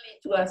merely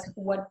to ask,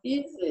 what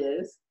is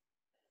this?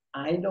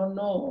 I don't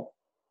know.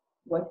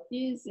 What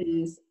is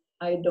this?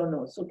 I don't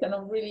know. So kind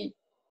of really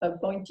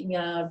pointing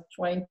out,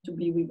 trying to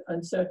be with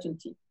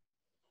uncertainty.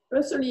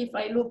 Personally, if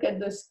I look at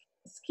the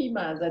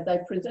schema that I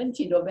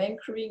presented of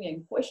anchoring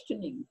and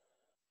questioning,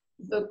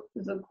 the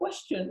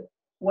question,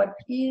 what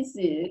is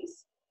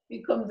this,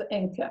 becomes the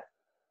anchor.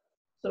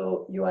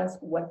 So you ask,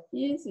 what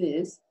is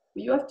this?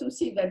 But you have to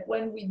see that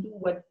when we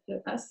do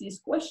ask this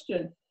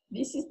question,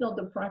 this is not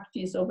the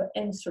practice of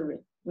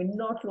answering. We're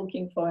not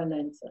looking for an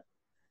answer.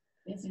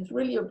 This is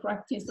really a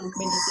practice of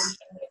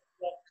meditation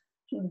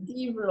to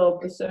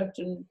develop a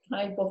certain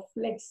type of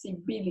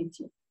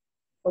flexibility,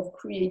 of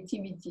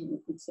creativity,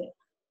 you could say.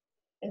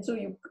 And so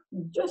you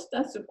just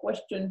ask a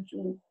question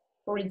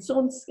for its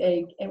own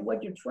sake, and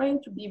what you're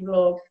trying to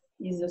develop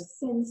is a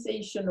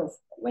sensation of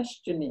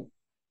questioning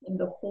in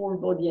the whole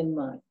body and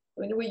mind.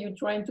 So in a way, you're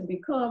trying to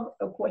become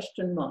a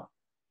question mark.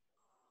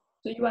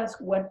 So you ask,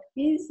 what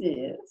is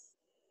this?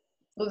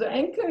 So the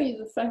anchor is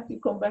the fact you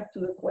come back to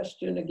the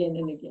question again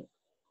and again.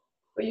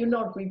 But you're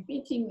not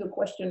repeating the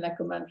question like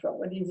a mantra.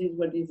 What is it?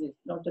 What is it?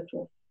 Not at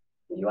all.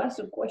 You ask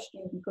a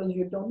question because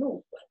you don't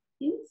know. What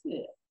is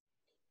it?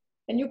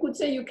 And you could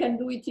say you can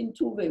do it in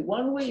two ways.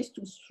 One way is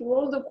to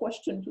throw the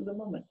question to the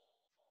moment.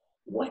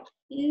 What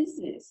is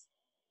this?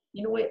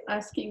 In a way,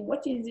 asking,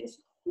 what is this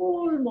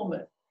whole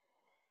moment?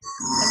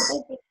 And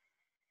open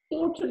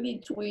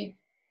totally to it,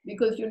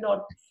 because you're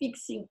not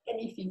fixing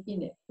anything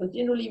in it. Because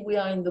generally we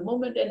are in the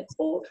moment and,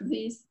 oh,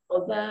 this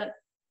or that.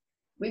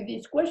 With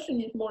this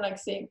question, it's more like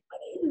saying,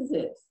 what is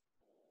this?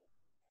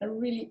 And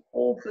really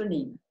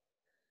opening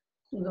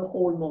to the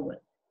whole moment.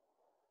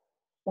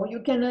 Or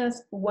you can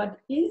ask, what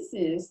is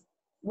this,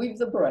 with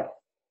the breath?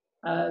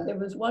 There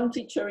was one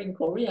teacher in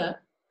Korea,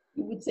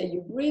 he would say,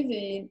 you breathe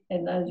in,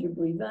 and as you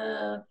breathe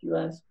out, you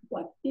ask,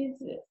 what is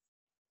this?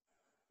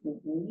 You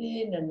breathe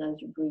in, and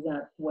as you breathe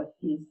out, what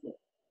is this?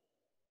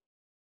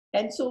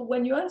 And so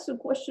when you ask the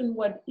question,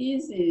 what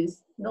is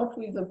this, not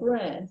with the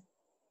breath,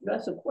 you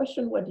ask a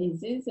question, what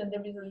is this? And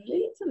there is a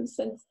little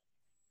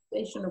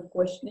sensation of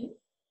questioning.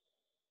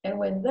 And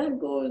when that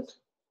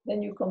goes,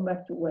 then you come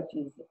back to what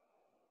is it.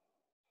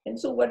 And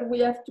so what we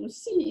have to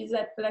see is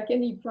that, like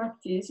any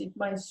practice, it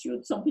might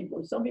suit some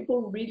people. Some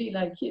people really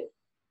like it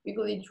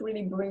because it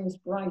really brings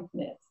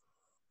brightness.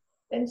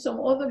 And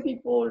some other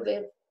people,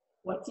 they,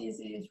 what is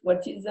this?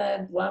 What is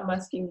that? Why I'm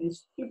asking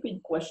this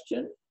stupid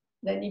question?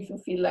 Then if you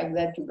feel like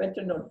that, you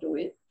better not do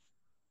it.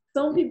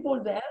 Some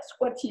people, they ask,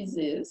 what is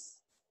this?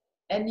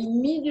 And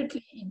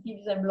immediately it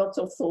gives them lots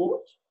of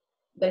thought.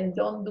 Then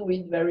don't do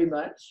it very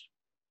much.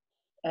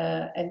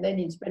 And then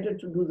it's better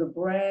to do the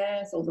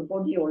breath or the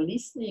body or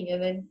listening,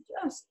 and then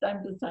just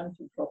time to time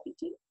to drop it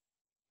in.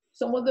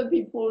 Some other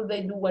people,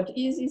 they do what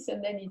is this,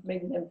 and then it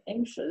makes them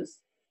anxious.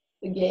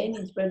 Again,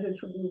 it's better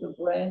to do the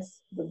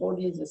breath, the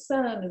body is the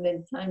sound, and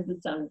then time to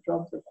time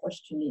drop the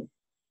question in.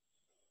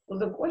 So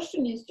the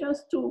question is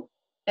just to,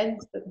 and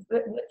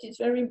what is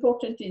very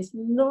important is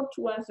not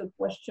to ask a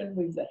question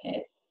with the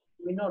head.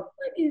 We're not,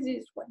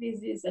 what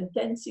is this, and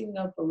tensing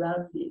up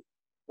around it.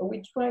 But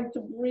we try to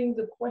bring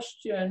the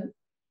question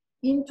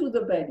into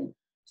the belly.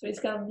 So it's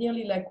kind of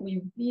nearly like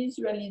with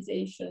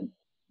visualization,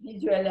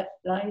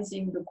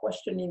 visualizing the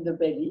question in the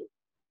belly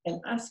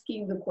and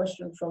asking the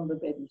question from the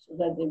belly, so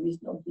that there is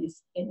not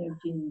this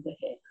energy in the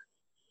head.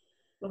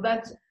 So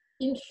that's,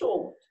 in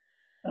short,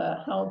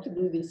 how to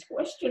do this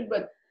question.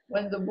 But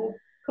when the book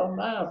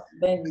comes out,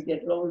 then you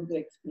get all the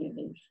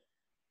explanation.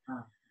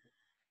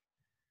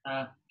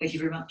 Thank you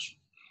very much.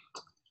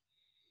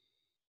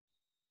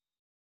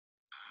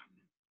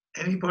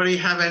 Anybody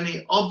have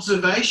any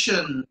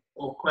observation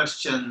or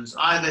questions,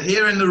 either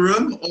here in the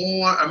room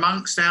or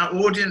amongst our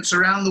audience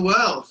around the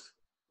world?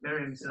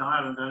 Miriam's in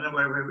Ireland, I don't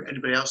know where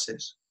anybody else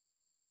is.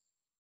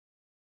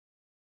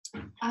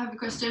 I have a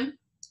question.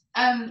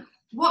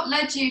 What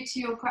led you to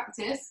your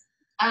practice,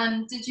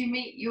 and did you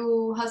meet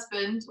your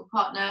husband or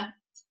partner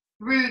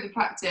through the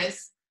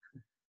practice,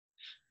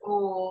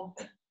 or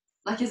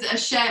like is it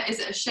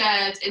a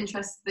shared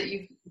interest that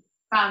you've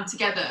found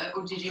together,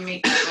 or did you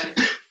meet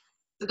both?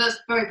 So that's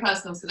very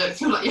personal, so don't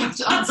feel like you have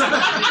to answer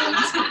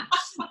that.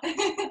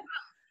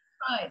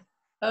 Right.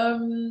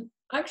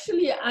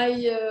 Actually,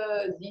 I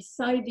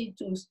decided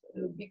to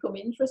become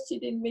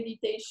interested in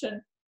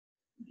meditation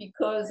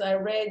because I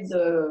read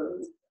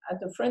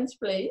at a friend's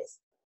place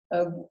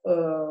a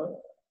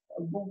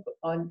book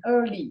on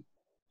early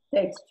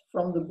text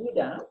from the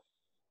Buddha.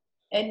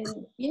 And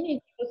in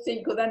it,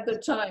 because at the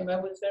time I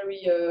was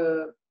very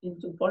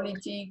into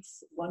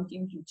politics,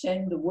 wanting to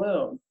change the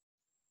world.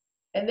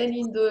 And then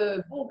in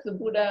the book, the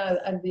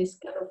Buddha had this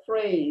kind of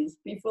phrase,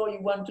 before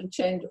you want to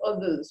change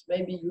others,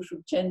 maybe you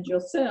should change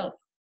yourself.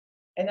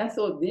 And I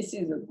thought, this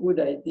is a good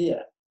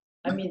idea.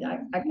 I mean, I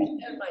can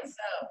tell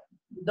myself,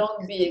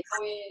 don't be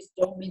egoist,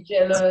 don't be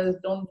jealous,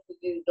 don't do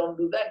this, don't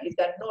do that. It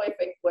had no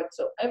effect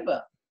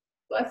whatsoever.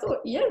 So I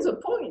thought, he has a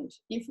point.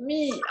 If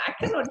I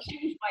cannot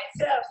change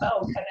myself,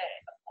 how can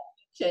I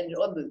change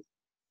others?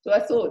 So I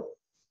thought,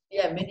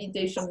 yeah,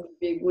 meditation would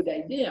be a good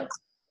idea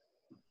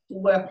to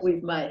work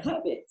with my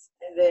habits,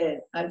 and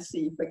then I'll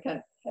see if I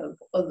can help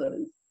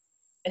others.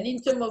 And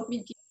in terms of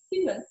meeting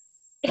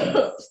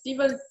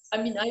Stephen,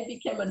 I mean, I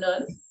became a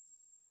nun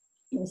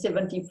in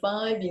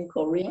 75 in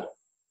Korea,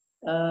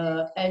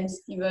 and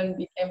Stephen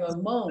became a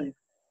monk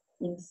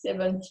in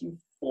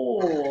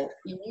 74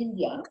 in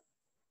India.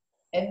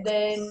 And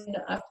then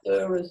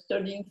after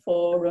studying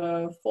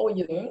for 4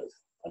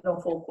 years,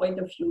 for quite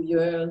a few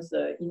years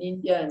in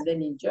India and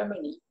then in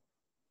Germany,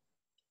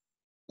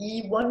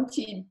 he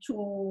wanted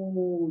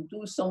to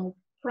do some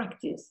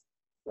practice.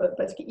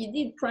 But he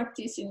did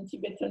practice in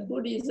Tibetan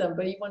Buddhism,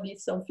 but he wanted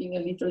something a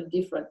little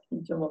different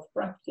in terms of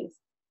practice.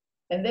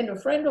 And then a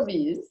friend of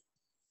his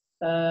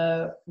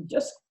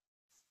just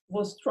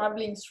was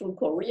traveling through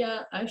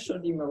Korea. I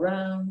showed him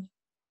around.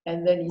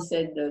 And then he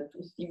said to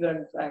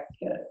Stephen back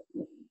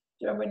in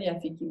Germany, I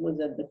think he was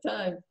at the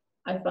time,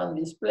 I found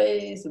this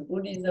place,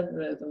 Buddhism,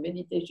 the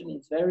meditation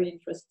is very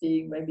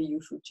interesting. Maybe you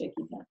should check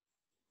it out.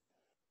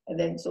 And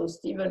then so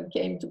Stephen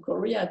came to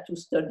Korea to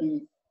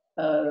study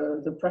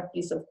the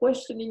practice of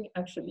questioning,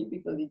 actually,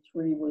 because it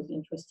really was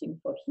interesting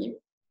for him.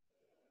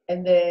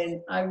 And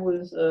then I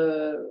was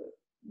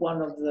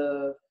one of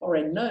the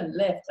foreign nuns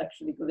left,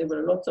 actually, because there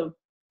were lots of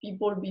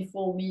people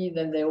before me,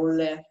 then they all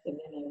left, and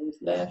then I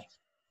was left.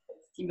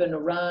 Stephen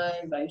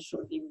arrived, I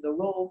showed him the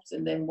ropes,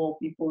 and then more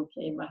people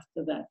came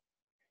after that.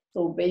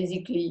 So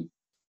basically,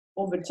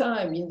 over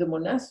time in the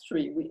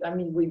monastery, we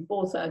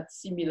both had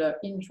similar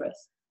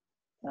interests.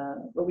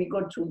 But we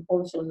got to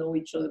also know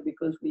each other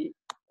because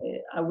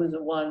I was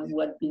the one who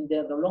had been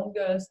there the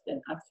longest,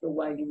 and after a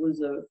while he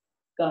was a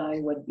guy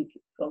who had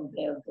become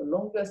there the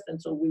longest,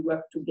 and so we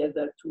worked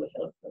together to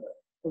help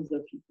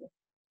other people.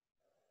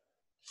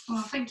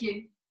 Well, thank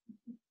you.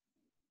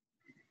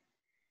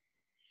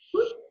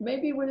 Good.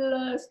 Maybe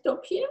we'll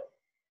stop here.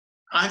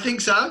 I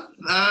think so.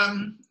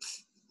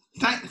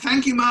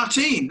 Thank you,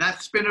 Martine.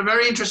 That's been a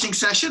very interesting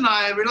session.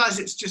 I realise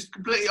it's just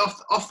completely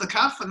off the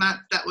cuff, and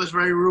that was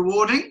very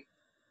rewarding.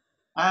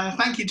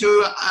 Thank you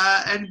to,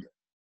 I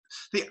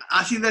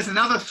think there's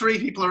another 3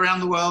 people around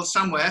the world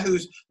somewhere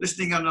who's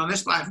listening on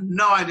this, but I have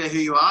no idea who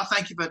you are.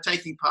 Thank you for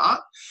taking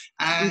part.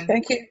 And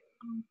thank you.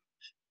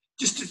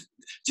 Just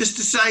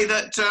to say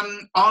that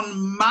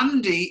on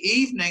Monday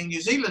evening,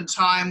 New Zealand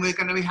time, we're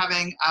going to be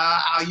having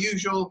our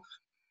usual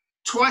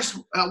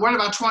one of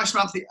our twice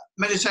monthly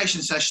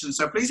meditation sessions.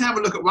 So please have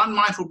a look at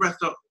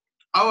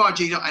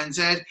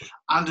onemindfulbreath.org.nz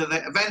under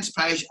the events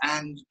page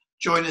and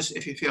join us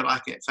if you feel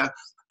like it. So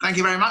thank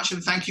you very much,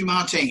 and thank you,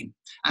 Martine.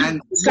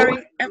 And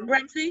sorry,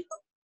 Ramsey.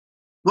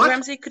 What?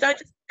 Ramsey, could I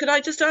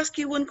just ask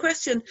you one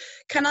question?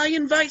 Can I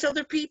invite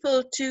other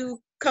people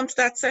to come to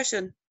that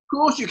session? Of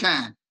course you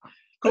can. Of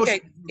course,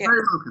 okay. Yeah.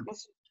 Very welcome.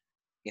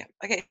 Yeah.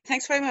 Okay.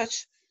 Thanks very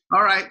much.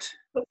 All right.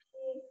 Okay.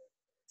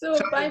 So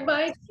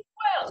bye-bye. Keep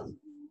well.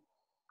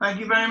 Thank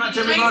you very much,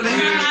 everybody.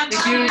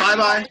 Thank you.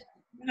 Bye-bye.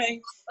 Bye.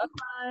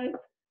 Bye-bye.